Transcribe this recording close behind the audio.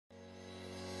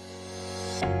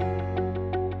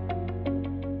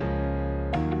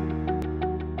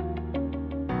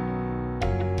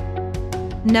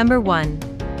Number 1.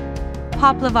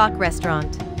 Poplavok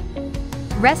Restaurant.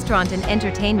 Restaurant and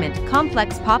Entertainment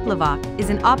Complex Poplavok is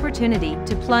an opportunity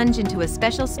to plunge into a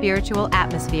special spiritual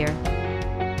atmosphere.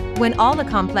 When all the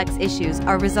complex issues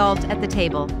are resolved at the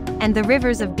table, and the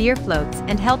rivers of beer floats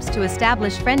and helps to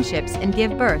establish friendships and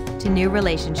give birth to new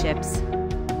relationships.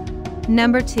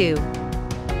 Number 2.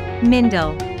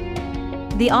 Mindel.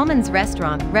 The Almonds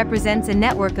Restaurant represents a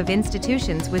network of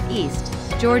institutions with East,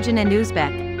 Georgian and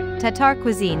Uzbek, Tatar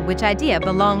cuisine, which idea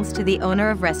belongs to the owner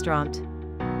of restaurant.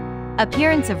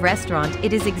 Appearance of restaurant: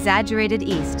 it is exaggerated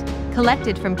East,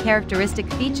 collected from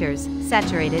characteristic features,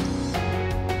 saturated.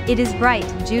 It is bright,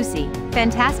 juicy,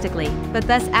 fantastically, but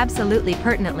thus absolutely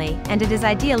pertinently, and it is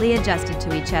ideally adjusted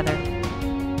to each other.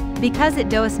 Because it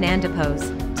does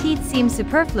nandapose, teeth seem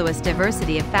superfluous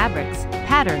diversity of fabrics,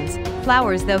 patterns,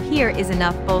 flowers, though here is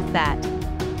enough both that.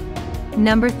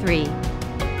 Number 3.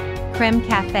 Creme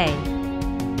Cafe.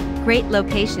 Great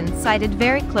location sited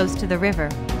very close to the river.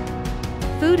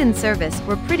 Food and service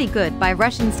were pretty good by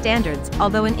Russian standards,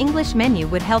 although an English menu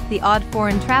would help the odd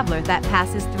foreign traveler that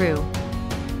passes through.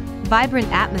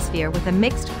 Vibrant atmosphere with a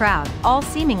mixed crowd, all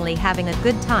seemingly having a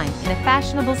good time in a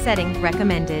fashionable setting,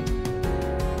 recommended.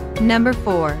 Number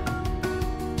 4.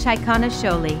 Chaikana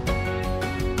Sholi.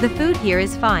 The food here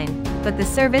is fine, but the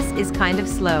service is kind of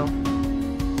slow.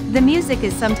 The music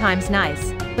is sometimes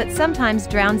nice, but sometimes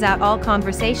drowns out all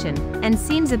conversation, and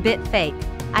seems a bit fake.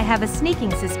 I have a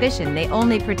sneaking suspicion they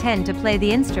only pretend to play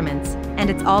the instruments, and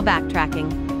it's all backtracking.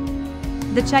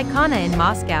 The Chaikana in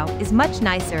Moscow is much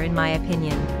nicer in my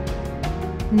opinion.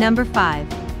 Number 5.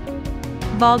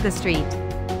 Volga Street.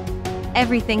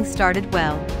 Everything started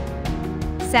well.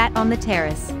 Sat on the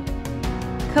terrace.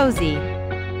 Cozy.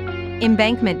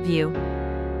 Embankment view.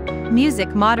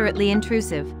 Music moderately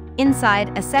intrusive,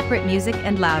 inside a separate music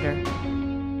and louder.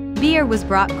 Beer was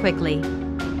brought quickly.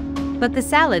 But the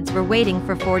salads were waiting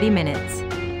for 40 minutes.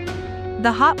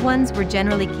 The hot ones were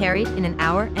generally carried in an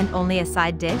hour and only a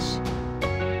side dish.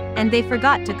 And they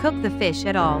forgot to cook the fish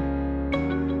at all.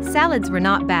 Salads were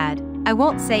not bad. I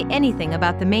won't say anything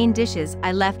about the main dishes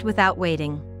I left without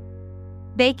waiting.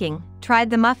 Baking,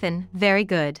 tried the muffin, very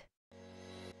good.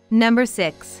 Number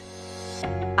 6.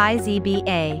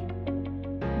 IZBA.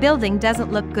 Building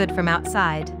doesn't look good from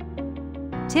outside.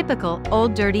 Typical,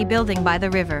 old dirty building by the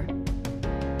river.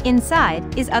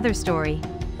 Inside is other story.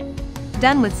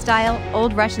 Done with style,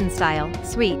 old Russian style,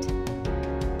 sweet.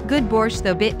 Good borscht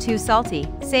though bit too salty,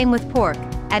 same with pork,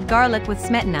 add garlic with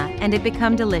smetana and it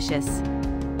become delicious.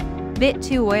 Bit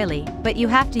too oily, but you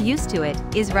have to used to it,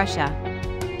 is Russia.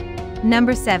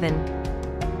 Number 7.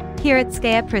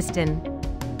 Kiritskaya Pristin.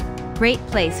 Great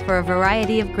place for a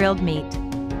variety of grilled meat.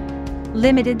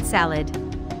 Limited salad.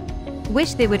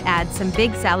 Wish they would add some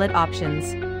big salad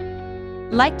options.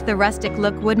 Liked the rustic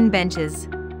look wooden benches.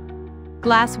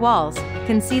 Glass walls,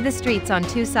 can see the streets on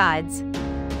two sides.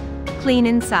 Clean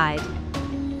inside.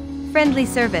 Friendly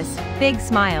service, big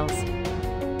smiles.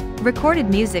 Recorded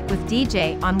music with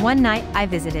DJ on one night I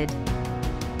visited.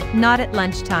 Not at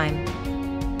lunchtime.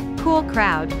 Cool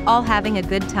crowd, all having a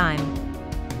good time.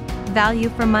 Value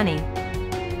for money.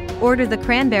 Order the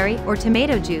cranberry or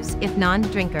tomato juice if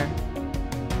non-drinker.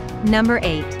 Number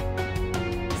 8.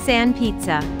 San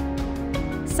Pizza.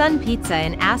 Sun Pizza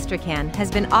in Astrakhan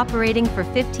has been operating for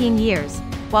 15 years.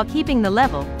 While keeping the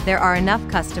level, there are enough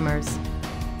customers.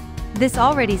 This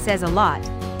already says a lot.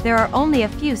 There are only a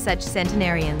few such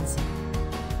centenarians.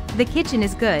 The kitchen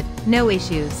is good, no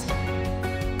issues.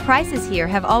 Prices here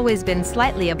have always been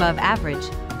slightly above average,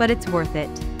 but it's worth it.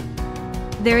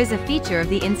 There is a feature of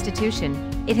the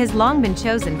institution. It has long been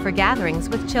chosen for gatherings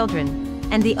with children,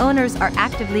 and the owners are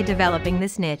actively developing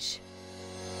this niche.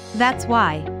 That's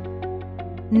why.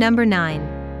 Number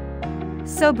 9.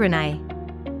 Sobranai.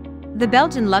 The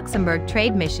Belgian-Luxembourg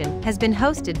trade mission has been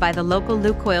hosted by the local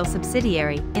Lukoil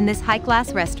subsidiary in this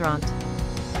high-class restaurant.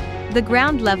 The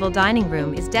ground-level dining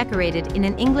room is decorated in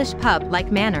an English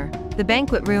pub-like manner, the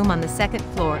banquet room on the second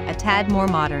floor a tad more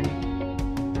modern.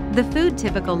 The food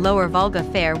typical lower Volga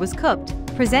fare was cooked,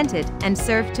 presented, and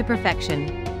served to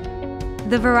perfection.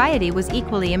 The variety was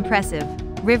equally impressive,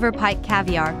 river pike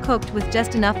caviar cooked with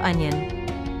just enough onion.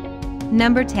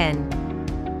 Number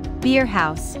 10. Beer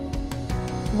House.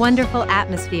 Wonderful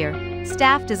atmosphere,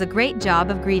 staff does a great job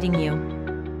of greeting you.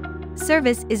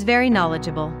 Service is very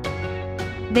knowledgeable.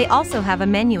 They also have a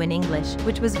menu in English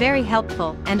which was very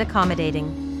helpful and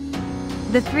accommodating.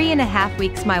 The 3.5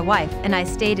 weeks my wife and I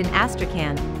stayed in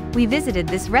Astrakhan, we visited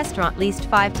this restaurant at least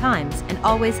 5 times and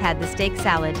always had the steak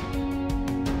salad.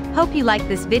 Hope you like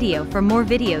this video. For more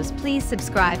videos please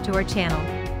subscribe to our channel.